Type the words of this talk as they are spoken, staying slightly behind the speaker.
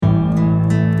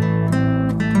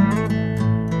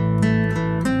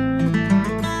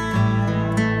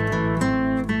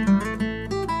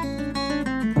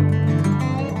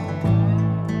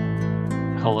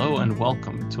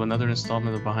to another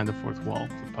installment of Behind the Fourth Wall,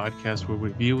 the podcast where we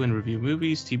review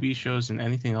movies, TV shows, and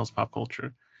anything else pop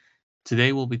culture.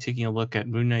 Today we'll be taking a look at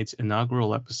Moon Knight's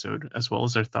inaugural episode, as well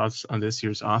as our thoughts on this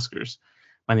year's Oscars.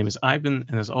 My name is Ivan,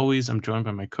 and as always, I'm joined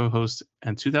by my co-host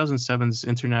and 2007's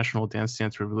International Dance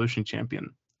Dance Revolution champion,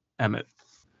 Emmett.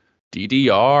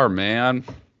 DDR, man.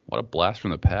 What a blast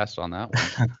from the past on that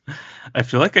one. I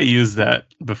feel like I used that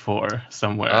before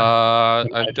somewhere.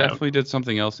 I definitely did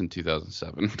something else in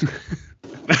 2007.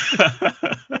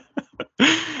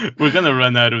 We're going to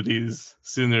run out of these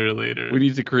sooner or later. We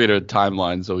need to create a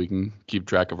timeline so we can keep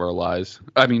track of our lies.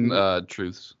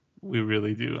 Truths. We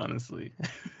really do, honestly.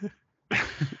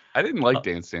 I didn't like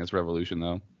Dance Dance Revolution,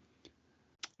 though.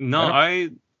 No,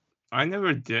 I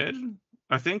never did.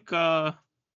 I think...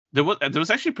 There was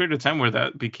actually a period of time where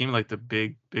that became like the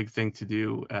big thing to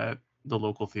do at the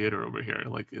local theater over here.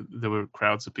 Like there were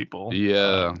crowds of people.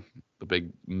 Yeah, the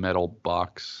big metal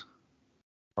box.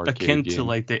 Akin to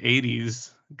like the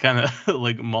 80s kind of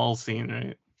like mall scene,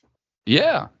 right?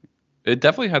 Yeah, it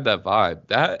definitely had that vibe.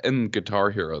 That and Guitar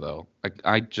Hero, though.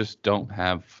 I just don't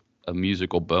have a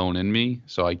musical bone in me,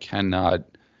 so I cannot,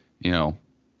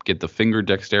 get the finger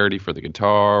dexterity for the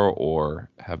guitar or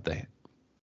have the,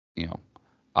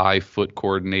 eye-foot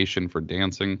coordination for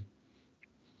dancing.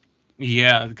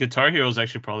 Yeah, Guitar Hero is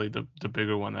actually probably the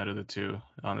bigger one out of the two,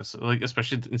 honestly. Like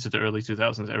especially into the early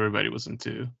 2000s, everybody was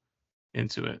into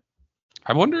it.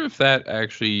 I wonder if that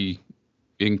actually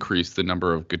increased the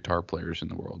number of guitar players in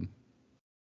the world.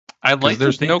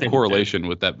 There's no correlation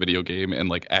with that video game and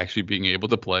like actually being able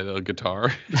to play the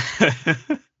guitar.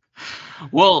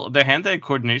 Well, the hand-eye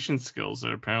coordination skills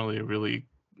are apparently really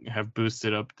have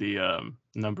boosted up the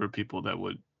number of people that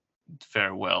would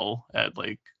fare well at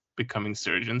like becoming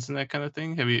surgeons and that kind of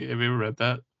thing. Have you ever read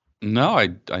that? No, I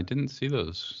didn't see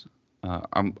those.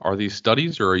 Are these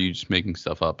studies or are you just making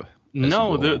stuff up?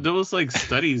 No, there was like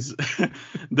studies.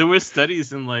 There were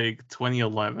studies in like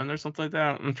 2011 or something like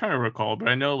that. I'm trying to recall, but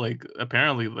I know like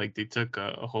apparently like they took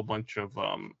a whole bunch of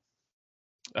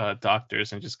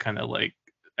doctors and just kind of like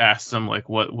asked them like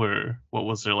what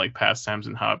was their like pastimes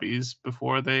and hobbies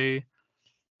before they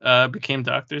became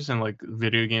doctors, and like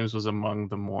video games was among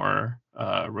the more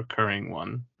recurring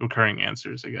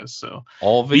answers, I guess. So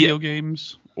all video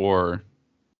games or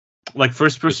like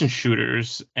first person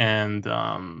shooters and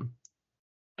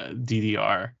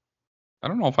DDR. I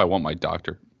don't know if I want my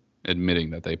doctor admitting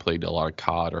that they played a lot of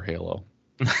COD or Halo.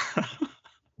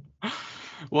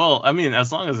 Well, I mean,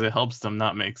 as long as it helps them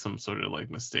not make some sort of like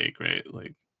mistake, right?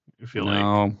 Like I feel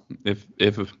like if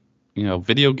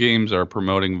video games are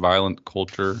promoting violent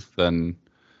culture, then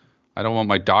I don't want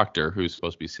my doctor, who's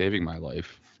supposed to be saving my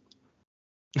life,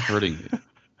 hurting me.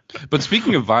 But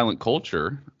speaking of violent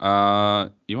culture,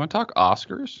 you want to talk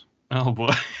Oscars? Oh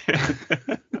boy.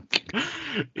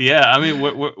 Yeah, I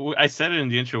mean, I said it in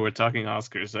the intro. We're talking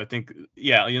Oscars. I think,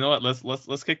 yeah, you know what?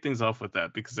 Let's kick things off with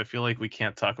that, because I feel like we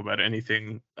can't talk about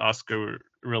anything Oscar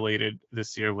related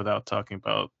this year without talking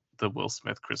about the Will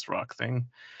Smith Chris Rock thing.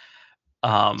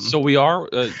 So we are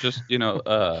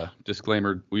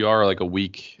disclaimer, we are like a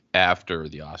week after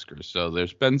the Oscars, so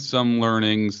there's been some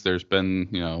learnings, there's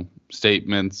been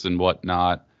statements and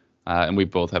whatnot, and we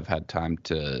both have had time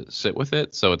to sit with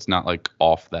it, so it's not like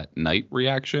off that night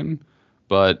reaction.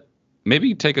 But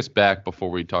maybe take us back before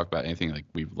we talk about anything like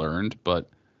we've learned. But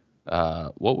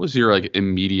what was your like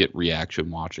immediate reaction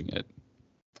watching it?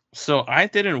 So I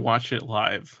didn't watch it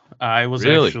live. I was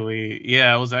actually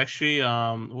what was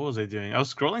I doing? I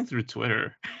was scrolling through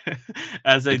Twitter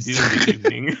as I do in the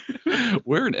evening.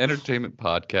 We're an entertainment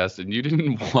podcast and you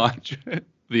didn't watch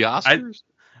the Oscars?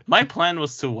 My plan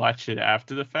was to watch it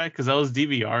after the fact because I was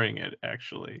DVRing it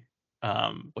actually.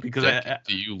 Because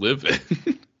do you live in?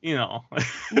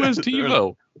 Where's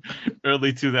TiVo?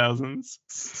 Early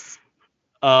 2000s.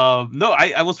 No,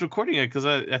 I was recording it because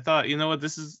I thought, you know what,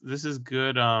 this is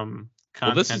good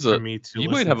content for me to. You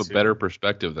might have a better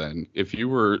perspective then. If you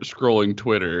were scrolling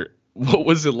Twitter, what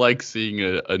was it like seeing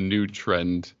a new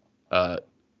trend like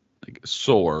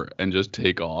soar and just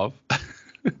take off?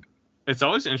 It's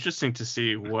always interesting to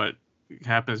see what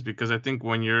happens, because I think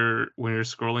when you're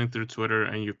scrolling through Twitter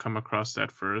and you come across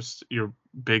that first, your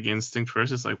big instinct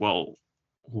first is like, well,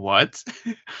 what?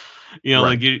 Right.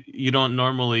 Like you don't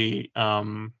normally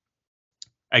I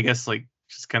guess like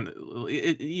just kind of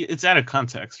it's out of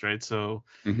context, right? So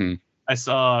I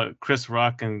saw Chris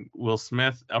Rock and Will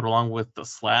Smith along with the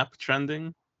slap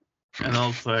trending, and I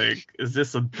was like, is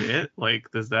this a bit? Like,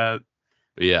 does that?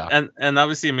 Yeah. And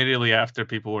obviously immediately after,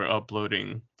 people were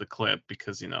uploading the clip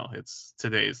because it's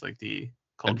today's like the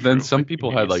culture. And then some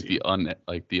people had like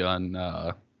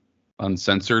the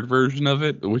uncensored version of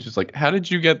it, which is like, how did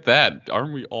you get that?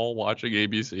 Aren't we all watching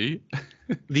ABC?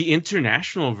 The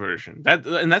international version,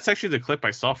 that's actually the clip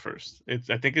I saw first.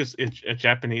 I think it's a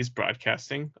Japanese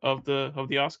broadcasting of the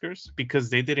Oscars, because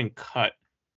they didn't cut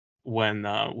when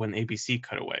ABC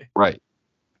cut away. Right.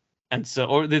 And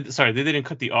so, they didn't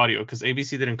cut the audio because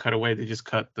ABC didn't cut away. They just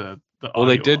cut the audio. Well,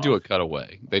 they did off. do a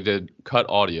cutaway. They did cut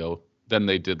audio. Then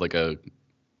they did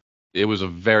it was a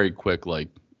very quick, like,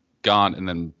 gone and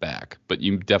then back. But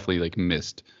you definitely, like,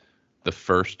 missed the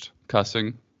first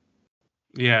cussing.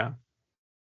 Yeah.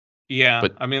 Yeah.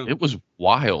 But I mean, it was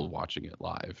wild watching it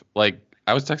live. Like,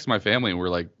 I was texting my family and we're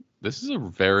like, this is a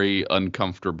very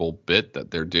uncomfortable bit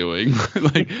that they're doing.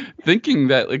 Like, thinking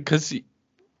that, like, because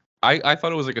I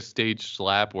thought it was like a stage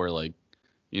slap where, like,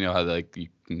 you know how, like, you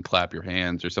can clap your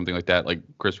hands or something like that. Like,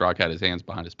 Chris Rock had his hands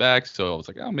behind his back, so I was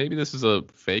like, oh, maybe this is a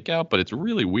fake out, but it's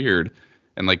really weird.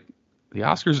 And, like, the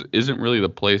Oscars isn't really the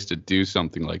place to do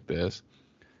something like this.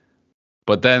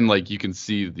 But then, like, you can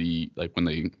see when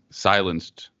they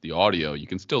silenced the audio, you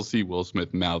can still see Will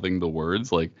Smith mouthing the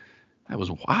words. Like, that was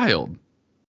wild.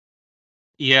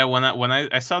 Yeah, when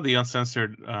I saw the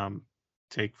uncensored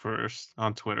take first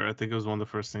on Twitter, I think it was one of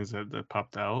the first things that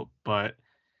popped out. But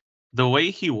the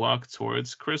way he walked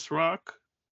towards Chris Rock,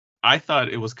 I thought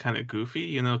it was kind of goofy,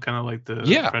 you know, kind of like the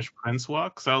Fresh Prince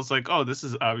walk. So I was like, oh, this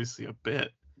is obviously a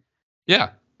bit. Yeah.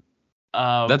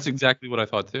 That's exactly what I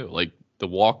thought too. Like, the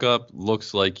walk up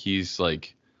looks like he's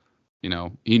like, you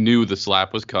know, he knew the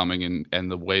slap was coming,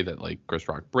 and the way that, like, Chris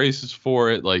Rock braces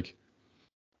for it, like,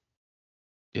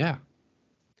 yeah.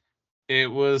 It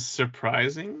was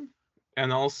surprising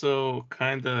and also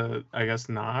kind of, I guess,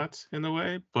 not in a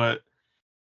way, but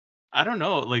I don't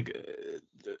know. Like,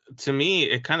 to me,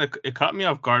 it caught me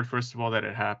off guard, first of all, that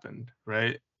it happened,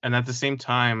 right? And at the same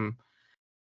time,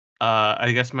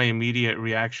 I guess my immediate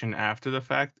reaction after the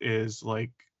fact is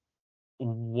like,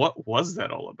 what was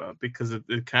that all about? Because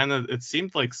it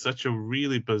seemed like such a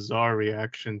really bizarre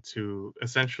reaction to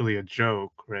essentially a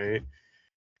joke, right?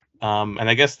 And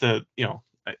I guess I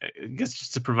guess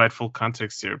just to provide full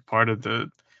context here, part of the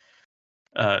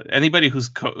anybody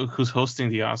who's hosting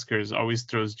the Oscars always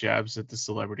throws jabs at the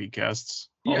celebrity guests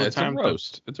all the time. It's a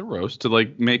roast. It's a roast to,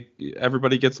 like, make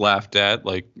everybody gets laughed at.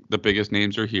 Like, the biggest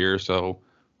names are here, so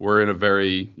we're in a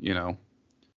very, you know,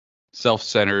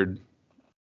 self-centered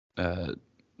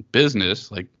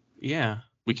business. Like, yeah,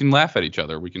 we can laugh at each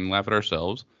other. We can laugh at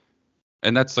ourselves.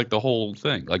 And that's, like, the whole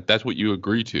thing. Like, that's what you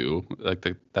agree to. Like,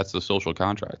 that's the social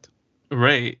contract.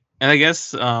 Right. And I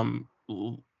guess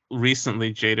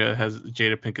recently Jada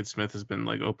Pinkett Smith has been,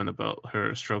 like, open about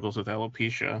her struggles with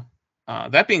alopecia.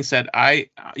 That being said, and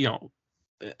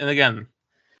again,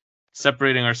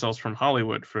 separating ourselves from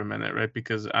Hollywood for a minute, right?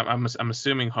 Because I'm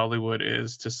assuming Hollywood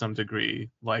is, to some degree,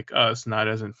 like us, not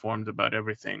as informed about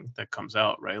everything that comes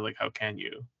out, right? Like, how can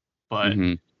you? But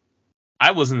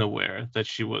I wasn't aware that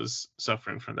she was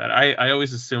suffering from that. I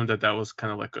always assumed that was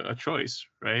kind of like a choice,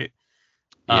 right?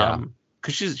 Yeah.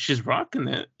 Because she's rocking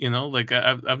it, you know. Like,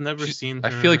 I've never seen her.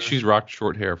 I feel like she's rocked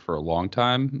short hair for a long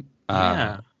time.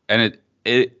 Yeah. And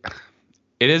it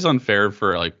is unfair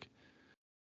for, like,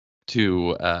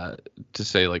 to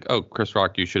say, like, oh, Chris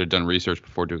Rock, you should have done research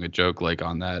before doing a joke, like,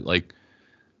 on that. Like,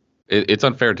 it's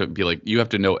unfair to be like, you have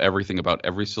to know everything about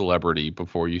every celebrity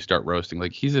before you start roasting.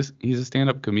 Like, he's a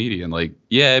stand-up comedian. Like,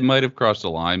 yeah, it might have crossed the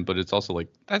line, but it's also like,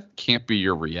 that can't be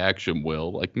your reaction,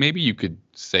 Will. Like, maybe you could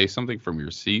say something from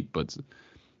your seat, but,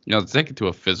 you know, to take it to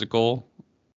a physical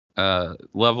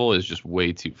level is just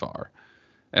way too far.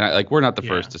 And we're not the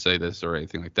first to say this or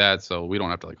anything like that, so we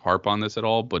don't have to, like, harp on this at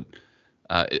all. But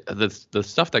the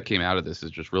stuff that came out of this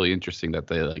is just really interesting, that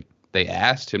they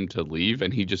asked him to leave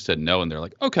and he just said no, and they're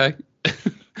like, okay.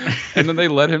 And then they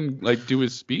let him, like, do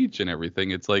his speech and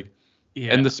everything. It's like,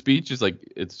 and the speech is, like,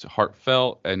 it's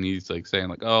heartfelt, and he's, like, saying,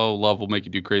 like, oh, love will make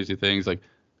you do crazy things. Like,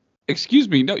 excuse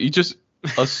me, no, you just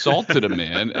assaulted a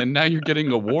man and now you're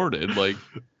getting awarded. Like,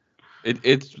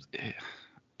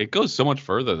 it goes so much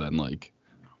further than, like,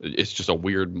 it's just a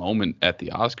weird moment at the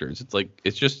Oscars. It's like,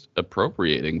 it's just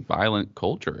appropriating violent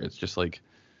culture. It's just like,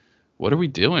 what are we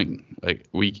doing? Like,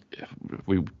 we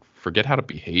forget how to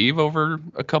behave over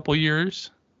a couple years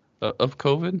of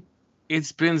COVID.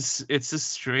 It's a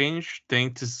strange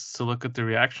thing to look at the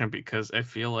reaction, because I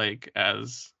feel like,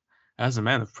 as a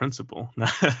man of principle,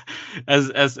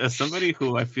 as somebody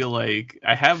who, I feel like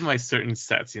I have my certain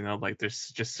sets, you know, like, there's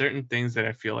just certain things that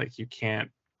I feel like you can't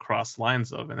cross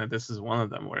lines of, and this is one of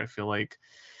them, where I feel like,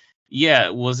 Yeah,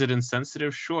 was it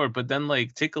insensitive? Sure, but then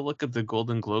like take a look at the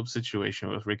Golden Globe situation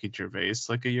with Ricky Gervais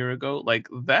like a year ago. Like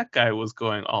that guy was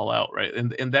going all out, right?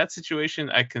 And in that situation,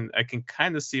 I can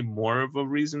kind of see more of a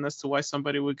reason as to why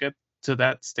somebody would get to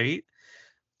that state.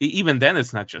 Even then,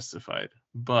 it's not justified.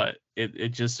 But it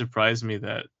just surprised me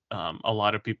that a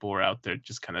lot of people were out there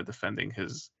just kind of defending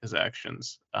his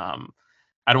actions.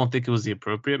 I don't think it was the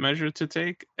appropriate measure to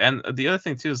take. And the other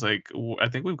thing too is like I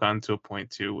think we've gotten to a point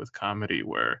too with comedy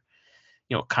where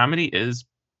comedy is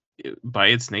by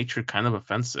its nature kind of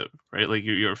offensive, right? Like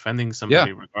you're offending Yeah.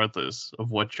 somebody regardless of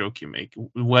what joke you make,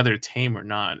 whether tame or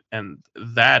not. And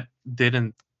that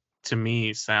didn't, to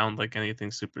me, sound like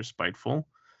anything super spiteful.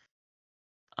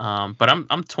 But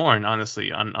I'm torn,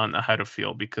 honestly, on how to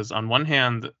feel because on one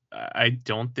hand, I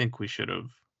don't think we should have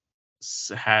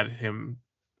had him,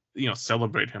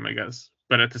 celebrate him, I guess.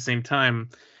 But at the same time,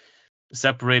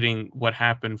 separating what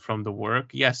happened from the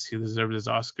work. Yes, he deserved his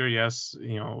Oscar. Yes,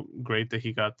 great that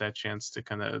he got that chance to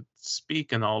kind of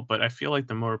speak and all. But I feel like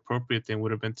the more appropriate thing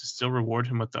would have been to still reward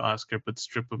him with the Oscar, but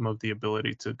strip him of the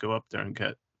ability to go up there and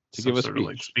get To some give a sort of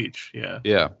like speech. speech. Yeah.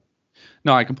 Yeah.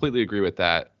 No, I completely agree with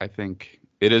that. I think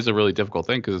it is a really difficult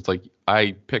thing because it's like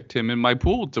I picked him in my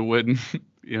pool to win,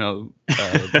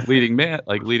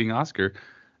 leading Oscar,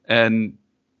 and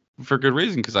for good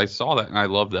reason because I saw that and I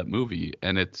love that movie,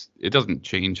 and it doesn't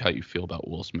change how you feel about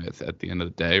Will Smith at the end of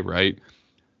the day, right?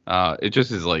 It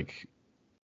just is like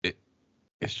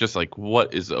it's just like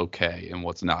what is okay and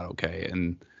what's not okay,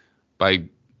 and by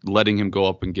letting him go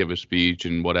up and give a speech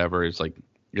and whatever, it's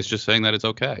just saying that it's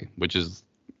okay, which is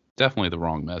definitely the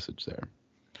wrong message there.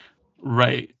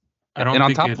 Right. I And don't on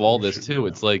think top of it all this should be too, that.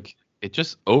 it's like it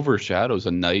just overshadows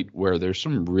a night where there's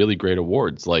some really great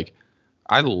awards. Like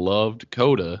I loved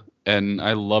Coda and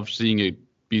I love seeing it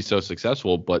be so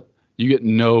successful, but you get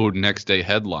no next day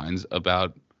headlines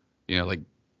about, like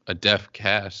a deaf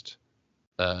cast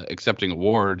accepting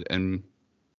award and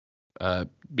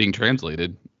being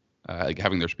translated, like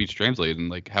having their speech translated and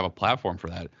like have a platform for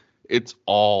that. It's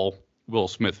all Will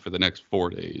Smith for the next 4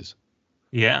 days.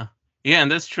 Yeah. Yeah,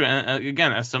 and that's true. And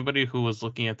again, as somebody who was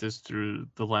looking at this through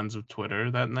the lens of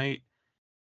Twitter that night,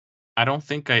 I don't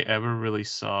think I ever really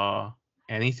saw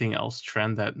anything else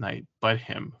trend that night but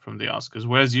him from the Oscars.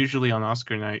 Whereas usually on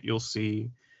Oscar night, you'll see,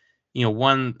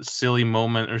 one silly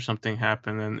moment or something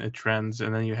happen and it trends,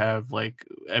 and then you have like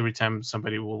every time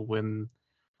somebody will win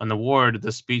an award,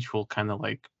 the speech will kind of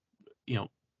like, you know,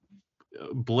 They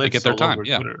get blitz their all time. over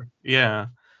Yeah. Twitter. Yeah.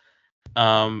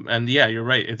 And yeah, you're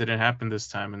right. It didn't happen this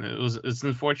time, and it's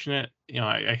unfortunate.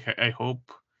 I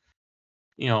hope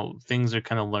things are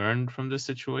kind of learned from this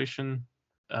situation.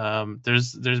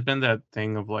 There's been that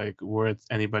thing of like were it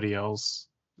anybody else,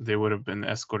 they would have been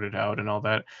escorted out and all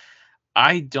that.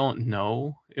 I don't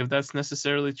know if that's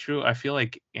necessarily true. I feel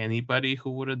like anybody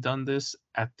who would have done this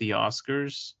at the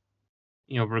Oscars,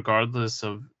 regardless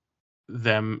of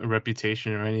them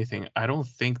reputation or anything, I don't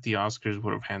think the Oscars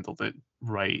would have handled it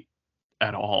right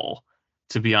at all,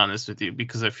 to be honest with you,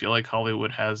 because I feel like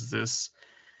Hollywood has this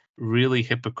really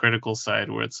hypocritical side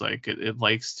where it's like it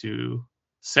likes to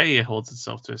say it holds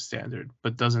itself to a standard,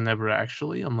 but doesn't ever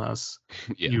actually, unless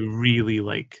Yeah. you really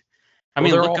like. I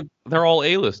Well, mean, look at they're all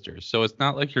A-listers, so it's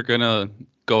not like you're gonna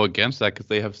go against that because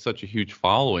they have such a huge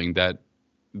following that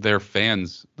their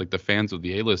fans, like the fans of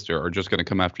the A-lister, are just gonna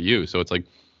come after you. So it's like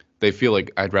they feel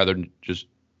like I'd rather just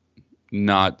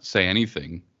not say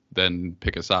anything than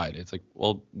pick a side. It's like,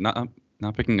 well, not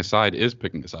picking a side is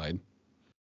picking a side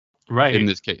in right.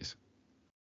 this case.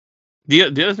 The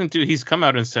other thing too, he's come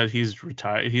out and said he's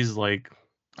retired. He's like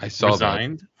I saw that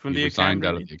resigned from he the resigned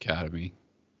out of academy, the academy.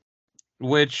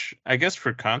 which I guess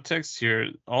for context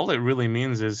here, all it really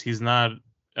means is he's not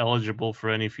eligible for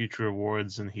any future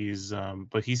awards, and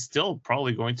but he's still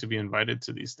probably going to be invited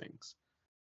to these things.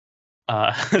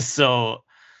 So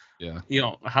Yeah.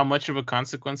 how much of a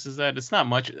consequence is that? It's not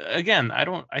much. Again,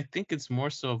 I think it's more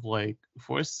so of like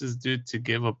force this dude to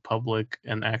give a public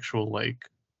and actual like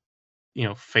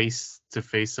face to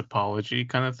face apology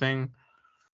kind of thing.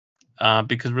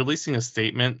 Because releasing a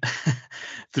statement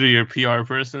through your PR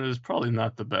person is probably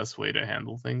not the best way to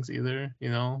handle things either,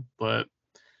 but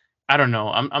I don't know.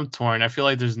 I'm torn. I feel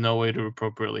like there's no way to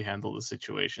appropriately handle the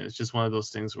situation. It's just one of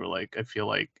those things where like I feel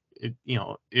like it,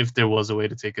 if there was a way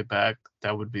to take it back,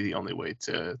 that would be the only way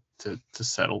to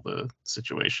settle the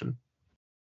situation.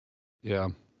 Yeah.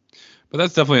 But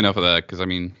that's definitely enough of that because I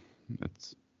mean,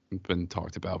 it's been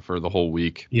talked about for the whole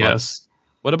week. But Yes.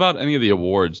 what about any of the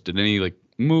awards? Did any like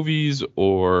movies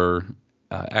or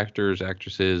actors,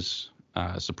 actresses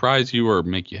surprise you or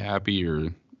make you happy,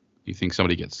 or you think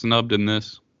somebody gets snubbed in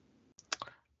this?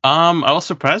 I was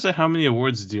surprised at how many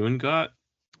awards Dune got. I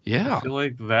Yeah. feel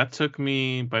like that took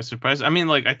me by surprise. I mean,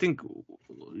 like, I think,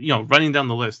 running down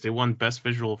the list, they won Best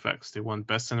Visual Effects, they won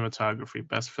Best Cinematography,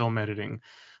 Best Film Editing,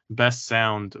 Best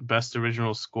Sound, Best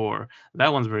Original Score.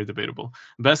 That one's very debatable.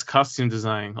 Best Costume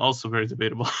Design, also very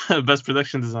debatable. Best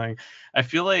Production Design. I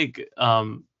feel like,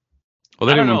 Well,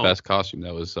 they I don't didn't win know. best costume.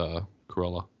 That was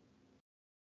Cruella.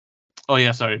 Oh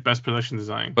yeah, sorry, Best Production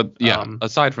Design. But yeah,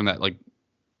 aside from that, like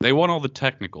they won all the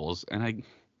technicals, and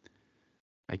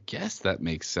I guess that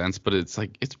makes sense. But it's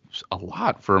like it's a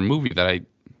lot for a movie that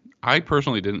I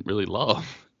personally didn't really love.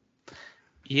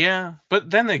 Yeah, but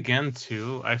then again,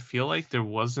 too, I feel like there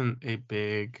wasn't a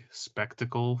big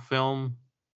spectacle film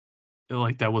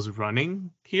like that was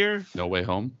running here. No Way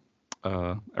Home.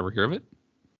 Ever hear of it?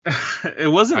 It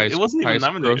wasn't. It Highest wasn't even highest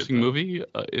nominated grossing though. movie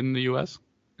in the U.S.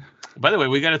 By the way,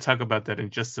 we got to talk about that in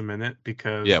just a minute Yeah,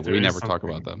 because there we is never talk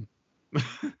about something.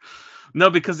 them. No,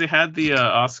 because they had the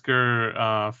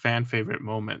Oscar fan favorite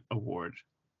moment award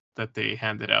that they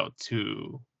handed out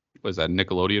to. Was that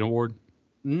Nickelodeon award?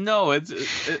 No,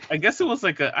 I guess it was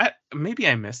like maybe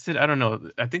I missed it. I don't know.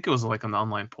 I think it was like an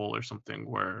online poll or something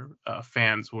where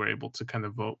fans were able to kind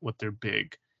of vote what their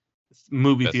big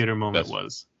movie Best theater moment best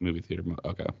was. movie theater.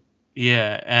 Okay.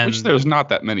 Yeah, Which and there's not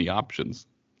that many options.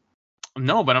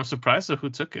 no, but I'm surprised at who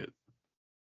took it,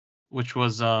 which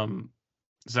was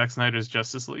Zack Snyder's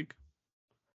Justice League.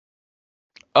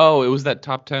 Oh, it was that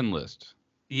top 10 list.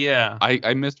 Yeah,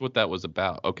 I missed what that was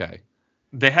about. Okay.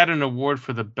 they had an award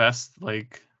for the best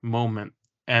like moment,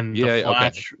 and Yeah,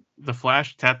 okay. The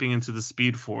Flash tapping into the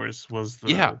Speed Force was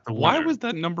Yeah. the Why winner. was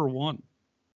that number one?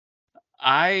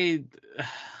 I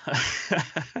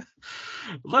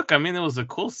look, I mean, it was a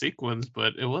cool sequence,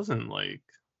 but it wasn't like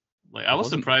I It was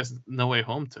wasn't surprised No Way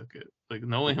Home took it. Like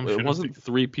No Way Home it should have wasn't taken.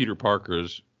 three Peter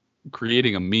Parkers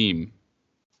creating a meme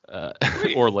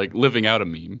Wait, or like living out a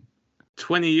meme.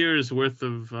 20 years worth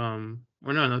of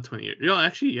or no, not 20 years.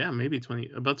 Actually, yeah, maybe 20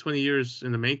 years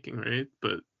in the making, right?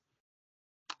 But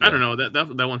I Yeah. don't know,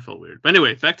 that one felt weird. But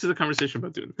anyway, back to the conversation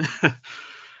about Dune.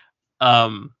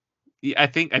 um yeah, I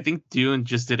think Dune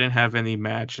just didn't have any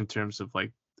match in terms of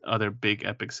like other big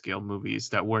epic scale movies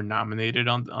that were nominated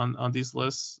on these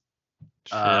lists.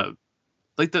 Sure. Uh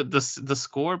like the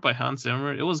score by Hans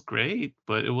Zimmer, it was great,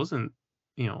 but it wasn't,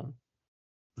 you know,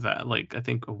 that like I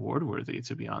think award worthy,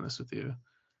 to be honest with you.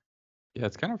 Yeah,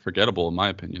 it's kind of forgettable in my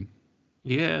opinion.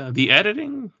 Yeah, the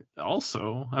editing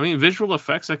also. I mean, visual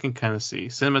effects I can kind of see.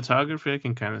 Cinematography I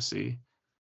can kind of see.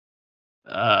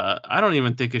 I don't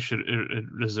even think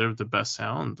it deserved the best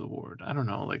sound award. I don't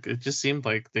know. Like it just seemed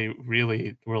like they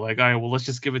really were like, all right, well, let's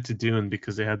just give it to Dune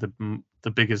because they had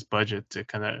the biggest budget to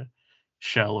kind of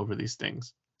shell over these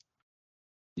things.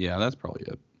 Yeah, that's probably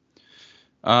it.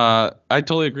 I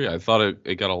totally agree. I thought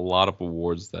it got a lot of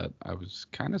awards that I was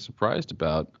kind of surprised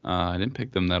about. I didn't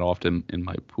pick them that often in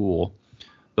my pool.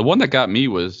 The one that got me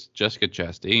was Jessica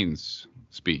Chastain's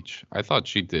speech. I thought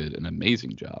she did an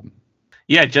amazing job.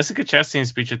 Yeah, Jessica Chastain's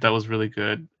speech I thought was really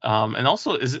good. And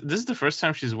also, this is the first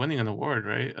time she's winning an award,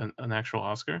 right? An actual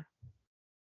Oscar.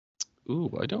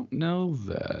 Ooh, I don't know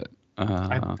that.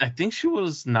 I think she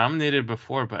was nominated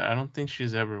before, but I don't think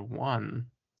she's ever won.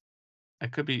 I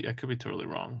could be totally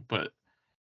wrong, but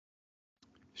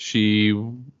She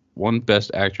won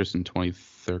Best Actress in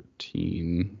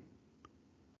 2013.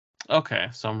 okay,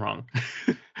 so I'm wrong.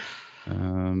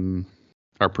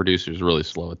 Our producer's really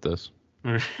slow at this.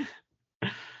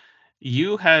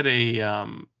 You had a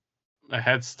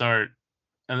head start,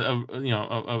 and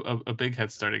a big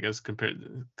head start, I guess,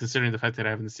 compared considering the fact that I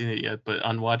haven't seen it yet. But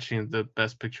on watching the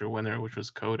Best Picture winner, which was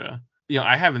Coda,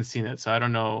 I haven't seen it, so I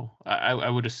don't know. I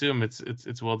would assume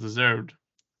it's well deserved.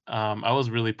 I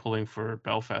was really pulling for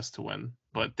Belfast to win,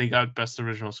 but they got Best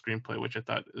Original Screenplay, which I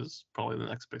thought is probably the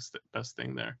next best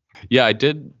thing there. Yeah, I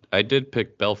did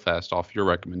pick Belfast off your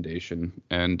recommendation,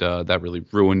 and that really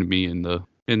ruined me in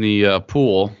the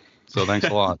pool. So thanks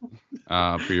a lot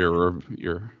for your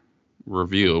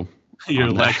review Your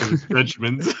on lack of that.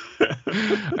 judgment.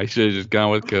 I should have just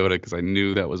gone with Coda because I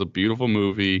knew that was a beautiful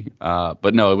movie.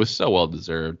 But no, it was so well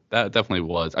deserved. That definitely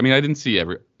was. I mean, I didn't see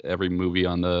every movie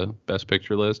on the Best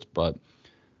Picture list, but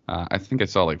I think I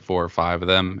saw like 4 or 5 of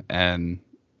them, and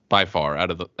by far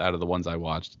out of the ones I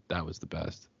watched, that was the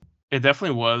best. It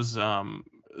definitely was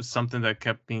something that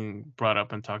kept being brought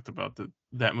up and talked about.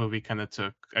 That movie kind of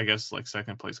took, I guess, like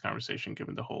second place conversation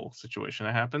given the whole situation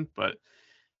that happened. But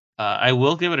I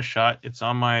will give it a shot. It's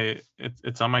on my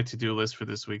to do list for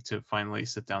this week to finally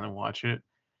sit down and watch it.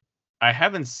 I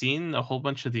haven't seen a whole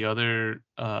bunch of the other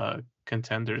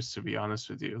contenders, to be honest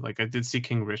with you. Like I did see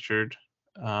King Richard.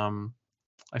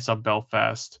 I saw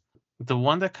Belfast. The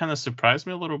one that kind of surprised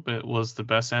me a little bit was the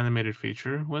best animated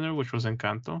feature winner, which was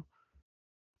Encanto.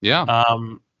 Yeah.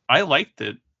 I liked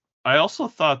it. I also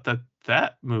thought that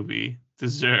that movie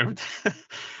deserved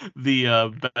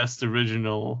the best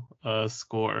original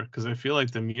score because I feel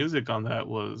like the music on that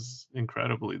was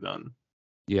incredibly done.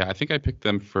 Yeah, I think I picked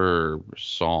them for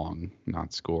song,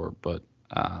 not score, but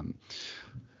um,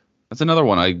 that's another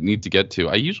one I need to get to.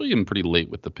 I usually am pretty late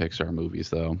with the Pixar movies,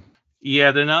 though.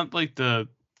 Yeah, they're not like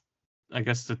I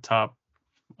guess the top.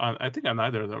 I think on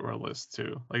either of our list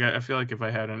too. Like I feel like if I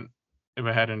hadn't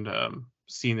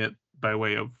seen it by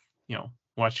way of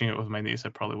watching it with my niece, I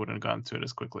probably wouldn't have gotten to it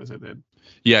as quickly as I did.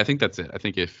 Yeah, I think that's it. I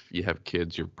think if you have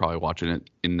kids, you're probably watching it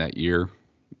in that year,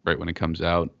 right when it comes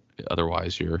out.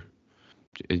 Otherwise, you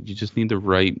just need the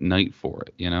right night for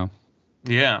it, you know?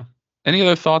 Yeah. Any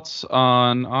other thoughts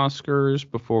on Oscars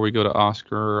before we go to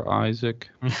Oscar Isaac?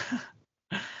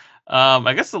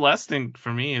 I guess the last thing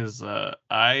for me is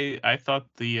I thought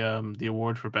the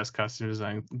award for best costume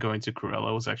design going to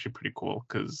Cruella was actually pretty cool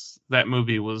because that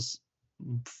movie was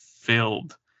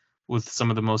filled with some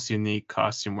of the most unique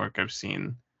costume work I've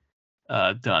seen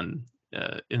done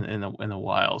in a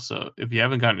while. So if you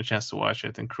haven't gotten a chance to watch it,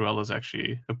 I think Cruella is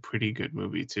actually a pretty good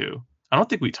movie too. I don't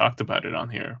think we talked about it on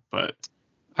here, but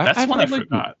that's I've one I had like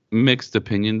forgot. mixed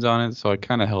opinions on it, so I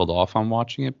kind of held off on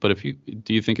watching it. But if you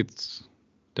do, you think it's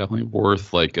definitely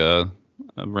worth like a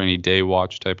rainy day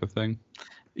watch type of thing?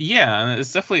 Yeah, and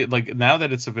it's definitely like now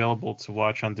that it's available to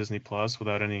watch on Disney Plus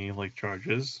without any like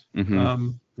charges,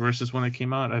 Hmm. versus when it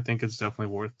came out, I think it's definitely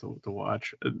worth the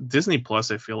watch. Disney Plus,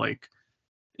 I feel like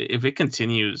if it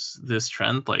continues this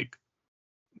trend, like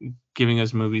giving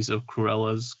us movies of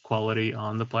Cruella's quality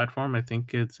on the platform, I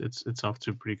think it's off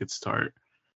to a pretty good start.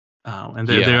 And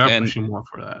they Yeah, are pushing more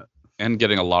for that. and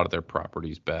getting a lot of their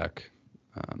properties back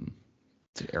um,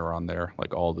 to air on there,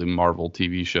 like all the Marvel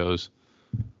TV shows.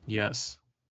 Yes,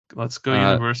 let's go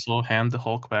Uh, Universal. Hand the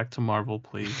Hulk back to Marvel,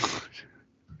 please.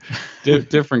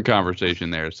 different conversation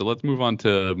there. So let's move on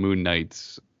to Moon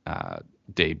Knight's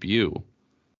debut.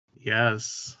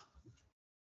 Yes.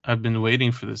 I've been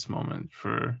waiting for this moment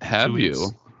for 2 Have weeks.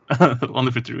 you?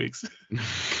 Only for 3 weeks.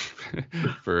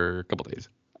 For a couple days.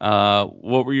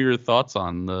 What were your thoughts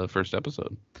on the first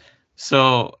episode?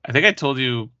 So, I think I told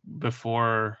you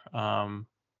before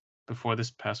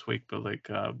this past week, but, like,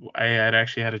 I had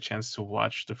actually had a chance to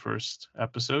watch the first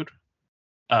episode.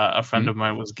 A friend Hmm? of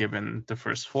mine was given the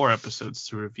first 4 episodes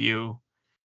to review,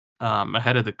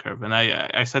 ahead of the curve, and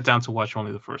I sat down to watch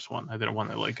only the first one. I didn't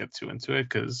wanna, like, get too into it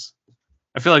because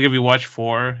I feel like if you watch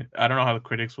 4, I don't know how the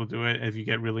critics will do it. If you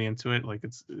get really into it, like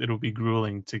it'll be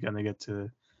grueling to kinda get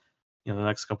to, the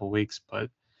next couple weeks. But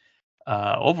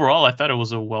overall, I thought it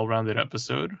was a well-rounded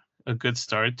episode, a good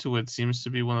start to what seems to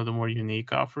be one of the more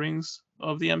unique offerings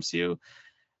of the MCU.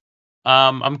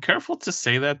 I'm careful to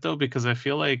say that though, because I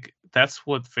feel like that's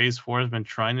what Phase 4 has been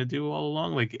trying to do all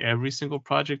along. Like every single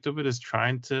project of it is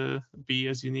trying to be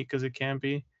as unique as it can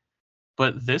be.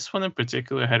 But this one in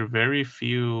particular had very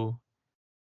few,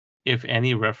 if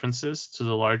any, references to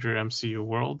the larger MCU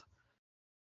world.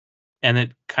 And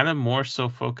it kind of more so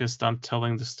focused on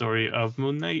telling the story of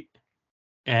Moon Knight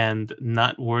and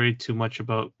not worried too much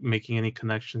about making any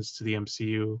connections to the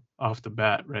MCU off the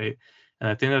bat, right? And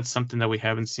I think that's something that we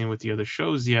haven't seen with the other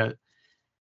shows yet,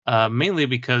 mainly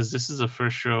because this is the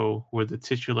first show where the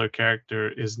titular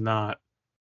character has not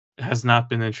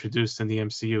been introduced in the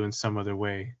MCU in some other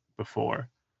way before.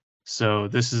 So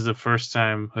this is the first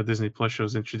time a Disney Plus show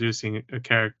is introducing a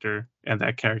character, and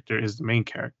that character is the main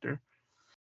character.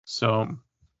 So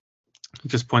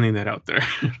just pointing that out there.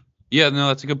 Yeah, no,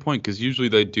 that's a good point because usually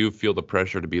they do feel the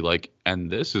pressure to be like, and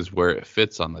this is where it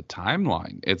fits on the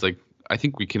timeline. It's like I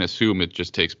think we can assume it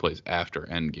just takes place after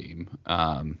Endgame.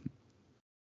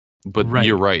 But you're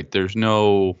Right. right. There's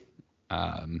no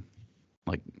um,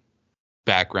 like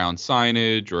background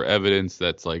signage or evidence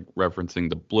that's like referencing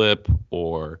the blip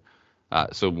or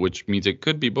so which means it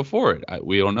could be before it.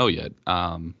 We don't know yet.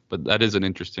 But that is an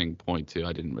interesting point too.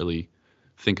 I didn't really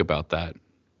think about that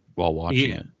while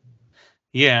watching Yeah. it,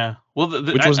 Yeah. Well,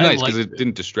 which was I nice because liked it it.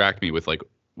 didn't distract me with like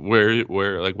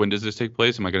where like when does this take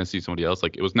place? Am I going to see somebody else?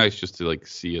 Like it was nice just to like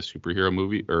see a superhero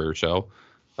movie or show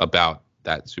about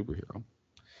that superhero.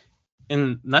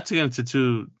 And not to get into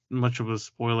too much of a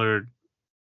spoiler,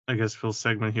 I guess, Phil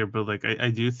segment here, but like I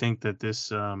do think that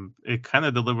this it kind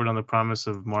of delivered on the promise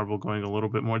of Marvel going a little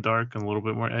bit more dark and a little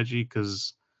bit more edgy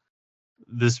because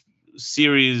this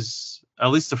series, at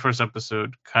least the first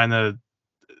episode, kind of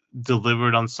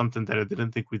delivered on something that I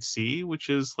didn't think we'd see, which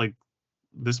is like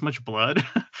this much blood.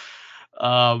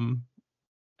 And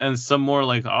some more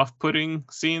like off-putting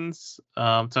scenes.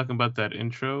 Talking about that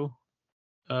intro.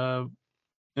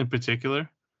 in particular.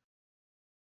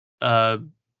 Uh,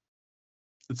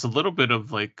 it's a little bit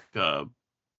of like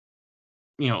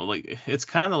like it's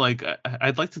kind of like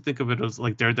I'd like to think of it as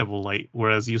like Daredevil light,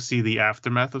 whereas you see the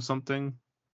aftermath of something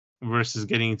versus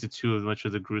getting into too much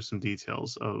of the gruesome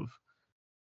details of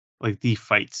like the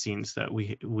fight scenes that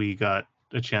we got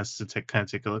a chance to kind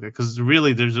of take a look at. Because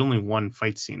really, there's only one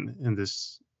fight scene in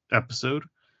this episode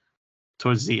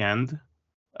towards the end,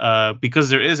 because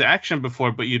there is action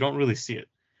before, but you don't really see it.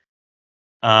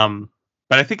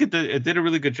 But I think it did a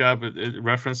really good job. It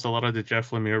referenced a lot of the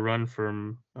Jeff Lemire run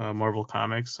from Marvel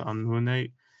Comics on Moon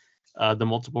Knight. The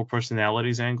multiple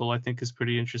personalities angle I think is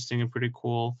pretty interesting and pretty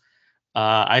cool.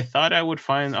 I thought I would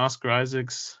find Oscar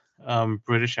Isaac's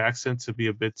British accent to be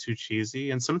a bit too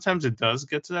cheesy, and sometimes it does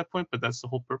get to that point, but that's the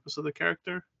whole purpose of the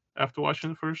character after watching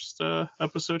the first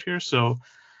episode here. So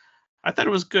I thought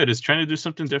it was good. It's trying to do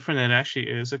something different and actually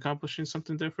is accomplishing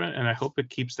something different, and I hope it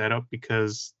keeps that up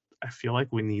because I feel like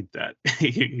we need that.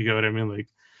 You know what I mean? Like,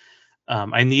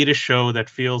 I need a show that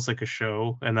feels like a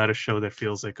show and not a show that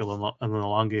feels like an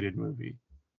elongated movie.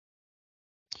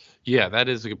 Yeah, that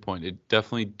is a good point. It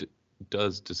definitely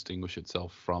does distinguish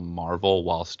itself from Marvel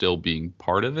while still being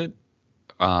part of it,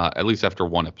 at least after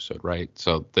one episode, right?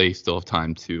 So they still have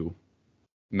time to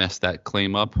mess that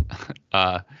claim up.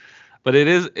 But it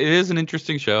is an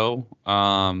interesting show.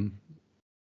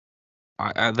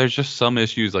 There's just some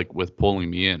issues like with pulling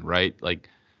me in, right? Like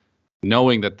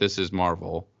knowing that this is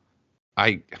Marvel,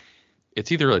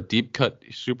 it's either a deep cut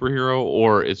superhero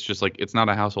or it's just like it's not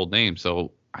a household name,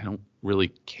 so I don't really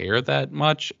care that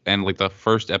much. And like the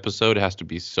first episode has to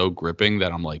be so gripping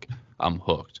that I'm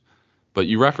hooked. But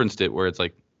you referenced it where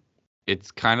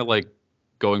it's kind of like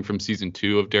going from season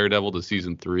 2 of Daredevil to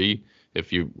season 3.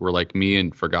 If you were like me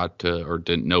and forgot to or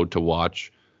didn't know to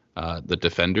watch the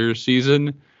Defenders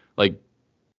season, like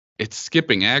it's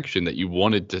skipping action that you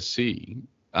wanted to see,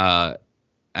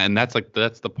 and that's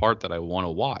the part that I want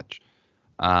to watch.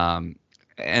 And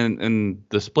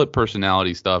the split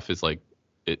personality stuff is like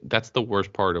that's the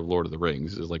worst part of Lord of the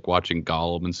Rings is like watching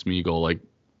Gollum and Smeagol like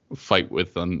fight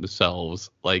with themselves.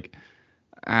 Like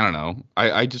I don't know.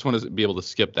 I just want to be able to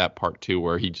skip that part too,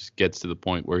 where he just gets to the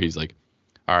point where he's like,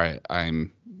 all right,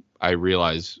 I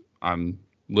realize I'm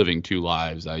living 2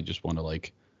 lives. I just want to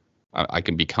like I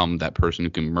can become that person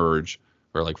who can merge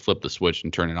or like flip the switch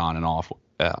and turn it on and off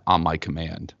on my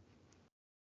command.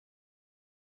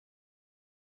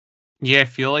 Yeah, I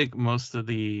feel like most of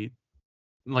the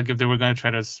like if they were going to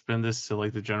try to spin this to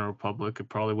like the general public, it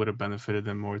probably would have benefited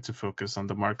them more to focus on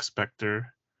the Mark Spector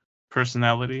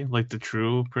personality, like the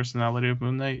true personality of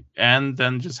Moon Knight, and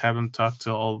then just have him talk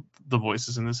to all the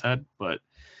voices in his head. But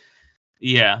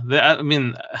yeah, I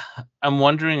mean, I'm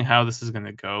wondering how this is going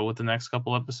to go with the next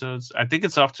couple episodes. I think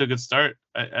it's off to a good start,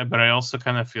 but I also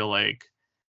kind of feel like,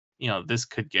 this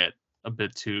could get a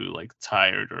bit too like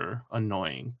tired or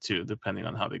annoying too, depending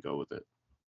on how they go with it.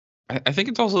 I think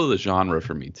it's also the genre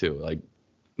for me too. Like,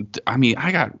 I mean,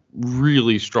 I got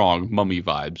really strong Mummy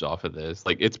vibes off of this.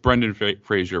 Like, it's Brendan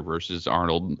Fraser versus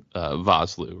Arnold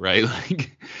Vosloo, right?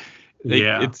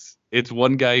 Yeah. It's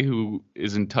one guy who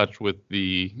is in touch with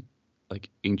the like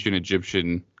ancient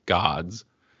Egyptian gods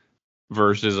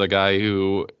versus a guy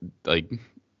who like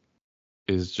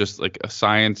is just like a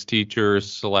science teacher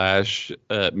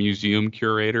 / museum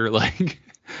curator. Like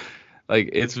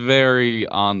it's very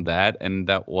on that, and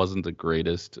that wasn't the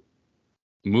greatest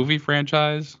movie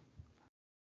franchise.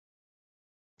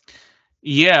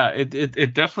 Yeah,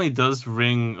 it definitely does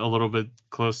ring a little bit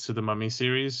close to the Mummy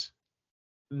series.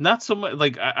 Not so much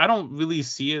like I don't really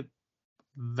see it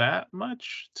that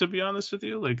much, to be honest with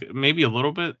you. Like maybe a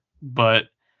little bit, but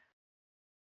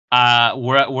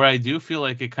where I do feel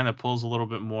like it kind of pulls a little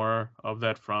bit more of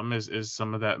that from is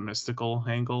some of that mystical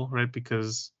angle, right?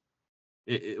 Because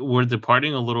we're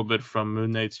departing a little bit from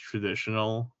Moon Knight's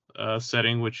traditional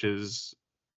setting, which is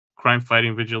crime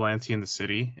fighting vigilante in the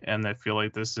city, and I feel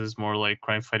like this is more like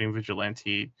crime fighting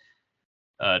vigilante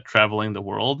traveling the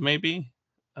world, maybe,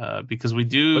 because we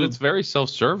But do. it's very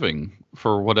self-serving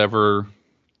for whatever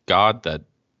god that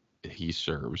he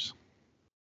serves.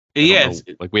 I don't Yeah,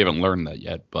 know, like we haven't learned that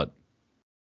yet, but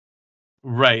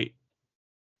right,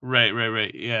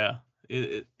 right. Yeah,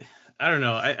 I don't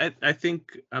know. I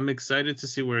think I'm excited to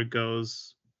see where it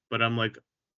goes, but I'm like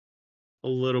a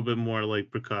little bit more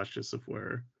like precautious of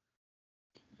where,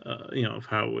 of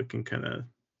how it can kind of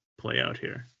play out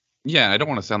here. yeah, I don't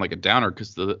want to sound like a downer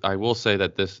because I will say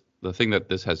that the thing that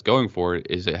this has going for it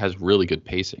is it has really good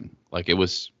pacing. Like it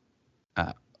was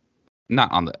uh,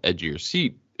 not on the edge of your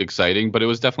seat exciting, but it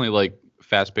was definitely like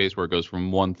fast paced where it goes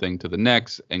from one thing to the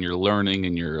next and you're learning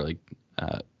and you're like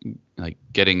like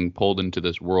getting pulled into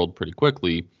this world pretty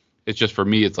quickly. It's just for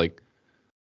me, it's like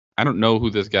I don't know who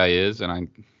this guy is, and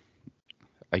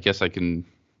I guess I can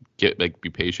get like be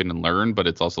patient and learn, but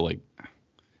it's also like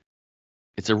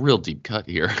it's a real deep cut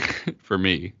here for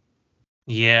me.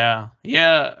 Yeah,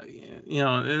 yeah. You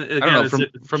know, I don't again, know it's a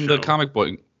from the show.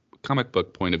 comic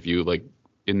book point of view, like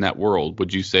in that world,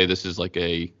 would you say this is like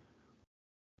a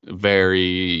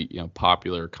very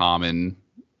popular common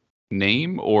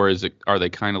name, or are they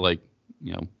kind of like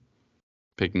you know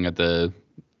picking at the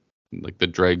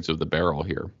dregs of the barrel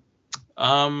here?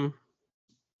 Um,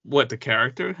 what, the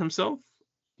character himself?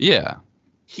 Yeah,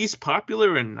 He's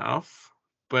popular enough,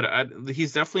 but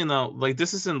he's definitely not like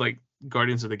this. Isn't like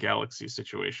Guardians of the Galaxy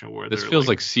situation where this they're feels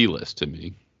like, like C-list to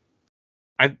me.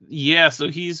 yeah. So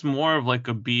he's more of like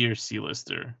a B or C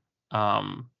lister.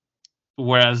 Um,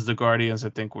 Whereas the Guardians, I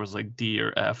think, was like D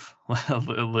or F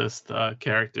list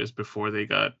characters before they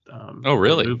got Oh, the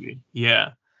really? movie.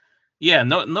 Yeah, yeah.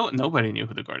 Nobody knew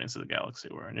who the Guardians of the Galaxy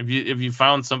were, and if you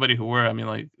found somebody who were, I mean,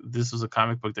 like this was a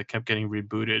comic book that kept getting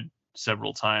rebooted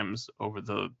several times over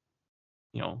the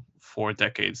 4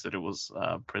 decades that it was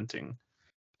printing.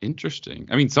 Interesting.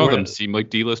 I mean, some of them Where seem like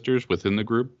D-listers within the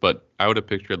group, but I would have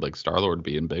pictured like Star-Lord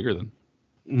being bigger than.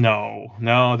 no,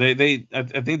 I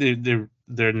think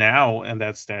they're now in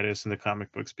that status in the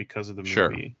comic books because of the Sure.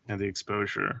 movie and the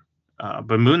exposure.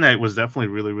 But Moon Knight was definitely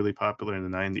really, really popular in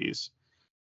the 90s.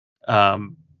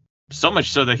 Um, so much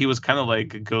so that he was kind of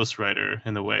like a Ghost Rider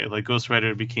in a way. Like Ghost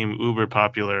Rider became uber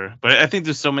popular, but I think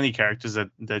there's so many characters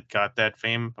that got that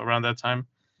fame around that time.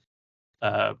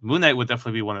 Moon Knight would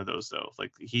definitely be one of those though.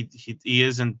 Like he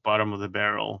isn't bottom of the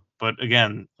barrel, but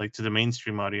again, like to the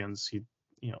mainstream audience,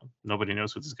 nobody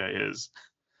knows who this guy is.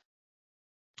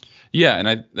 Yeah,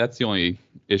 and that's the only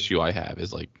issue I have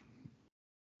is like,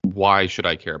 why should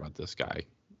I care about this guy?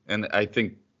 And I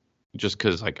think just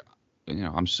because like,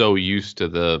 I'm so used to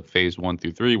the phase 1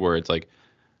 through 3 where it's like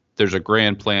there's a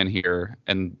grand plan here,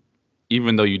 and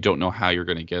even though you don't know how you're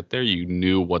going to get there, you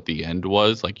knew what the end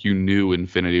was. Like you knew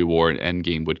Infinity War and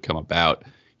Endgame would come about.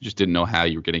 You just didn't know how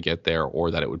you were going to get there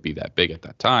or that it would be that big at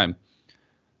that time.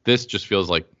 This just feels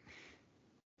like,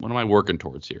 what am I working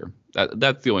towards here?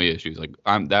 That's the only issue. Is like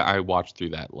I watched through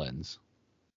that lens.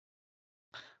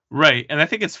 Right, and I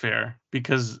think it's fair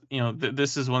because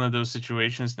this is one of those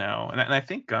situations now, and I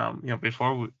think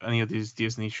before any of these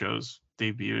Disney shows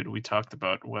debuted, we talked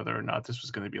about whether or not this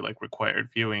was going to be like required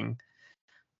viewing.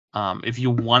 If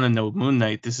you want to know Moon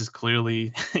Knight, this is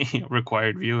clearly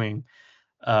required viewing.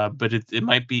 But it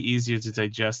might be easier to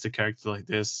digest a character like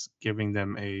this, giving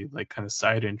them a like kind of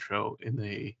side intro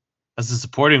as a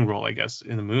supporting role, I guess,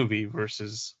 in the movie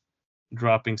versus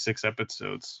dropping 6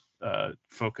 episodes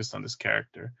focused on this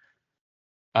character.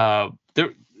 There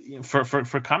for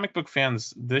comic book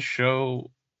fans, this show,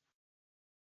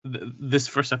 this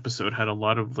first episode had a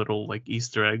lot of little like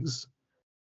Easter eggs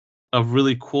of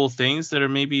really cool things that are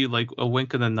maybe like a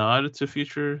wink and a nod to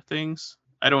future things.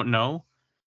 I don't know.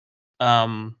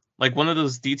 Like one of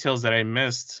those details that I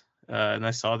missed, and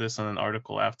I saw this on an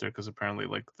article after because apparently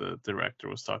like the director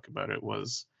was talking about it,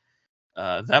 was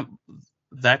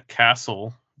that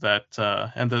castle that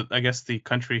and the I guess the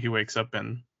country he wakes up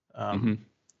in Hmm.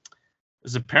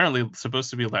 is apparently supposed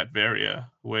to be Latveria,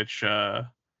 which I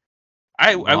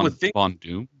would think, Von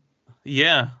Doom.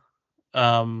 yeah,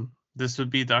 this would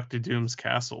be Doctor Doom's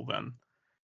castle then.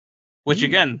 Which Hmm.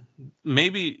 again,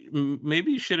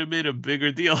 maybe should have made a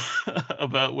bigger deal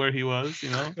about where he was,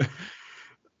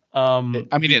 I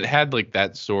mean, it had like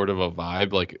that sort of a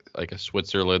vibe, like a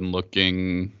Switzerland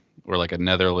looking, or like a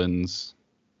Netherlands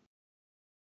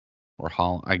or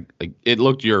Holland. Like it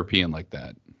looked European like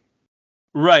that.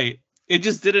 Right. It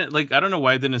just didn't, like, I don't know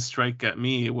why it didn't strike at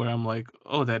me where I'm like,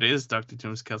 oh, that is Doctor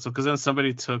Doom's castle. Because then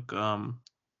somebody took Well,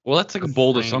 that's like the a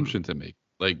bold frame. assumption to make.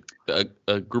 Like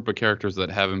a group of characters that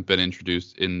haven't been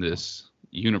introduced in this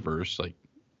universe, like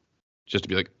just to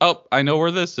be like, oh, I know where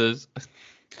this is.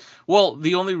 Well,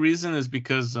 the only reason is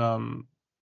because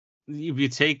if you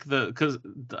take because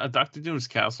Doctor Doom's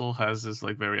castle has this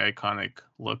like very iconic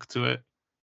look to it,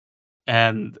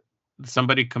 and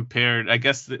somebody compared. I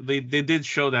guess they did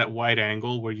show that wide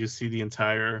angle where you see the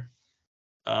entire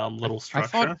I, little I thought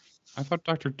structure. I thought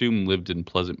Doctor Doom lived in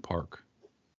Pleasant Park.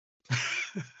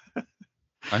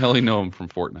 I only know him from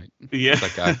Fortnite. Yeah. It's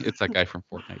that guy. It's that guy from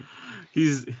Fortnite.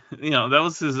 He's that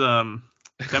was his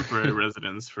temporary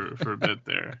residence for a bit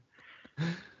there.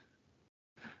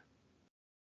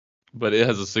 But it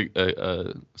has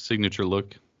a signature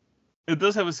look. It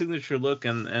does have a signature look,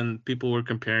 and people were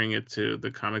comparing it to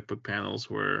the comic book panels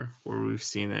where we've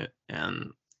seen it,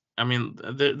 and I mean,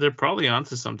 they're probably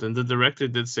onto something. The director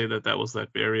did say that that was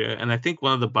Latveria, and I think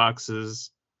one of the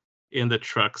boxes in the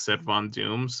truck said Von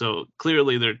Doom, so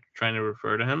clearly they're trying to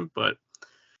refer to him, but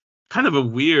kind of a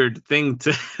weird thing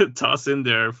to toss in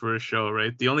there for a show,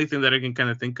 right? The only thing that I can kind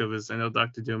of think of is I know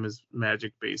Doctor Doom is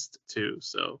magic based too,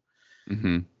 so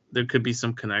Hmm. there could be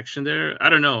some connection there. I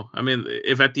don't know. I mean,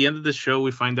 if at the end of the show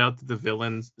we find out that the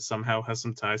villain somehow has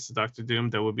some ties to Doctor Doom,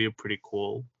 that would be a pretty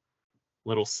cool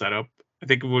little setup. I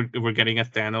think if we're getting a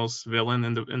Thanos villain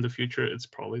in the future, it's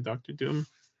probably Doctor Doom.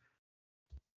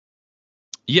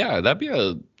 Yeah, that'd be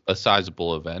a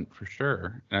sizable event for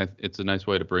sure. And it's a nice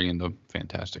way to bring in the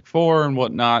Fantastic Four and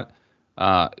whatnot.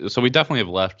 So we definitely have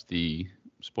left the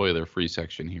spoiler-free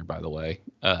section here, by the way.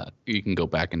 You can go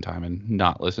back in time and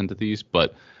not listen to these,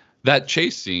 but that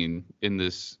chase scene in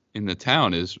the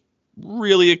town is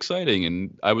really exciting,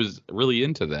 and I was really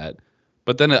into that.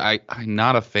 But then I'm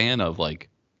not a fan of like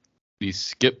these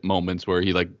skip moments where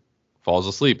he like falls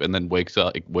asleep and then wakes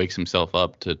himself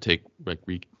up to take like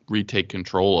retake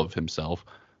control of himself.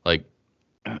 Like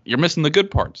you're missing the good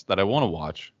parts that I want to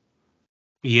watch.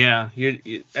 Yeah,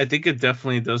 I think it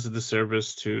definitely does a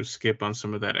disservice to skip on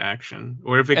some of that action,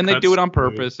 or if it And they do cuts it on to.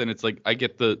 purpose, and it's like I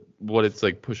get what it's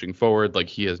like pushing forward, like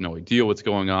he has no idea what's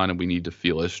going on and we need to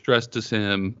feel as stressed as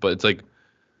him, but it's like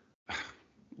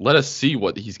let us see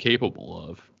what he's capable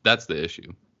of. That's the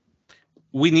issue.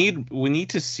 We need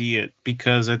to see it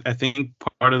because I think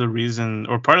part of the reason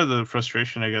or part of the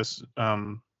frustration, I guess,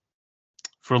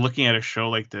 for looking at a show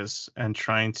like this and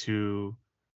trying to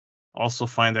also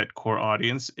find that core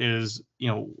audience is,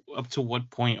 up to what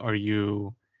point are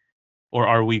you or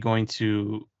are we going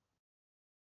to,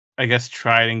 I guess,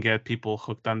 try and get people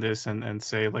hooked on this and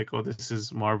say like, oh, this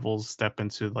is Marvel's step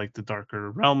into like the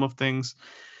darker realm of things,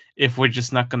 if we're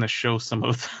just not going to show some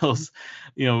of those,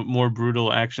 more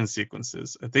brutal action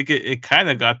sequences. I think it kind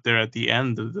of got there at the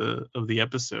end of the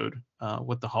episode,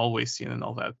 with the hallway scene and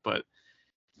all that, but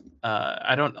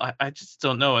I just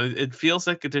don't know. It feels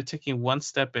like they're taking one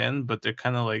step in, but they're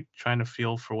kind of like trying to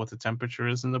feel for what the temperature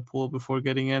is in the pool before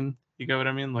getting in. You get what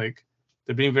I mean? Like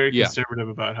they're being very Yeah. conservative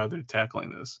about how they're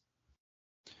tackling this.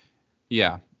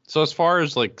 Yeah. So as far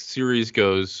as like series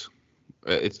goes,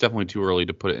 it's definitely too early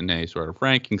to put it in a sort of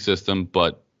ranking system,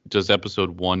 but does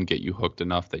episode 1 get you hooked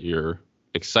enough that you're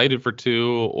excited for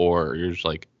 2, or you're just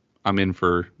like I'm in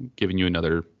for giving you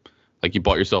another, like you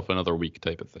bought yourself another week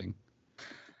type of thing,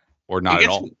 or It not at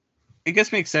gets all? it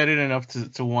gets me excited enough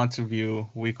to want to view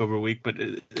week over week, but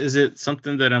is it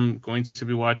something that I'm going to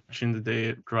be watching the day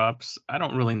it drops? I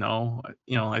don't really know.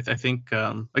 I think,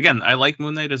 again, I like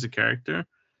Moon Knight as a character.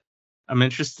 I'm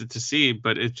interested to see,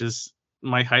 but it just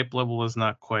my hype level is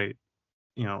not quite,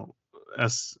 you know,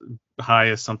 as high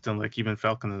as something like even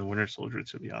Falcon and the Winter Soldier,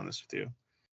 to be honest with you.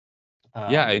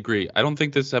 Yeah, I Um, agree. I don't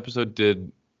think this episode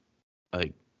did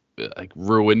like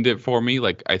ruined it for me.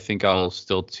 Like I think I'll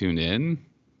still tune in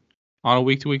on a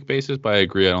week to week basis, but I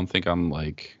agree. I don't think I'm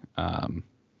like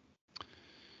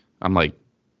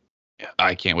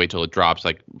I can't wait till it drops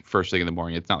like first thing in the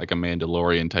morning. It's not like a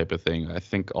Mandalorian type of thing. I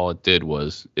think all it did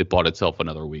was it bought itself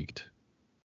another week.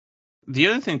 the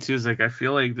other thing too is like I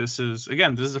feel like this is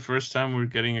the first time we're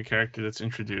getting a character that's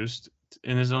introduced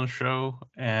in his own show,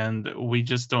 and we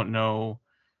just don't know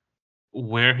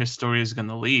where his story is going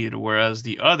to lead. Whereas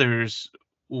the others,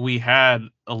 we had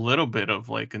a little bit of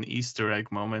like an Easter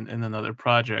egg moment in another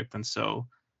project, and so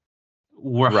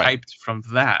we're Right. hyped from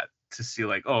that to see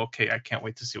like, oh, okay, I can't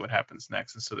wait to see what happens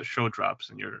next. And so the show drops,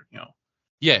 and you're,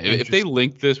 Yeah, if they interested.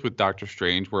 link this with Doctor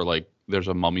Strange, where like there's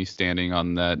a mummy standing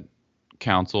on that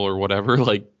council or whatever,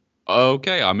 like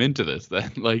okay, I'm into this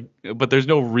then. Like, but there's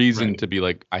no reason Right. to be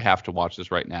like I have to watch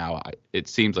this right now. It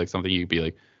seems like something you'd be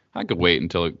like I could wait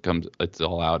until it's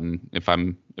all out, and if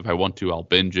I want to, I'll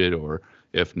binge it, or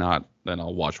if not, then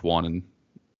I'll watch one and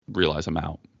realize I'm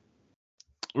out.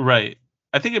 Right.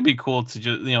 I think it'd be cool to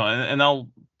just, and I'll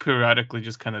periodically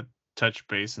just kind of touch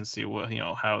base and see what,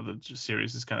 how the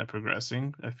series is kind of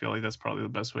progressing. I feel like that's probably the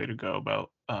best way to go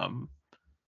about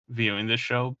viewing this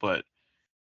show. But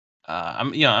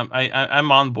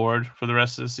I'm on board for the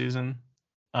rest of the season.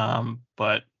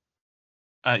 But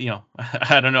I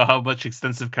don't know how much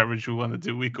extensive coverage we want to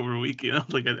do week over week.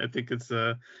 Like I think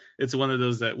it's one of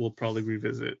those that we'll probably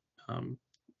revisit a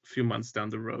few months down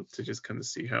the road to just kind of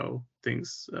see how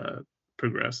things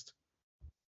progressed.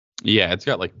 Yeah, it's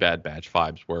got like Bad Batch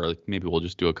vibes where like maybe we'll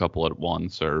just do a couple at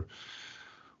once, or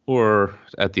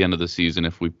at the end of the season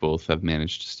if we both have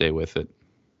managed to stay with it.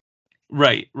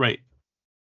 Right, right.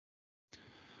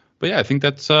 But yeah, I think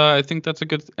that's a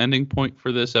good ending point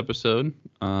for this episode.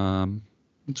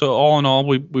 So all in all,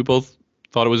 we both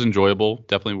Thought it was enjoyable.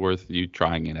 Definitely worth you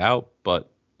trying it out,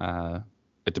 but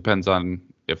it depends on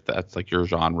if that's like your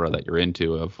genre that you're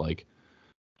into of like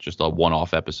just a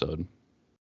one-off episode.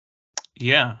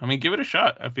 Yeah, I mean, give it a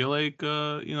shot. I feel like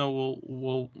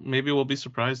we'll be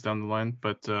surprised down the line,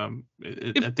 but I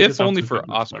think If it's off only to a for good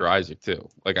Oscar start. Isaac too.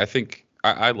 Like I think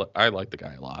I like the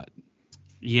guy a lot.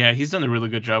 Yeah, he's done a really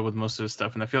good job with most of his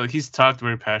stuff, and I feel like he's talked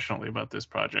very passionately about this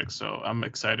project. So I'm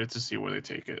excited to see where they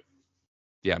take it.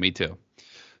 Yeah, me too.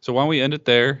 So why don't we end it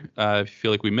there? If you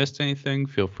feel like we missed anything,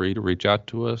 feel free to reach out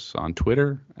to us on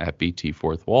Twitter at BT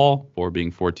Fourth Wall, 4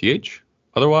 being 4TH.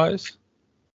 Otherwise,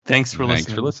 Thanks for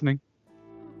thanks for listening. listening.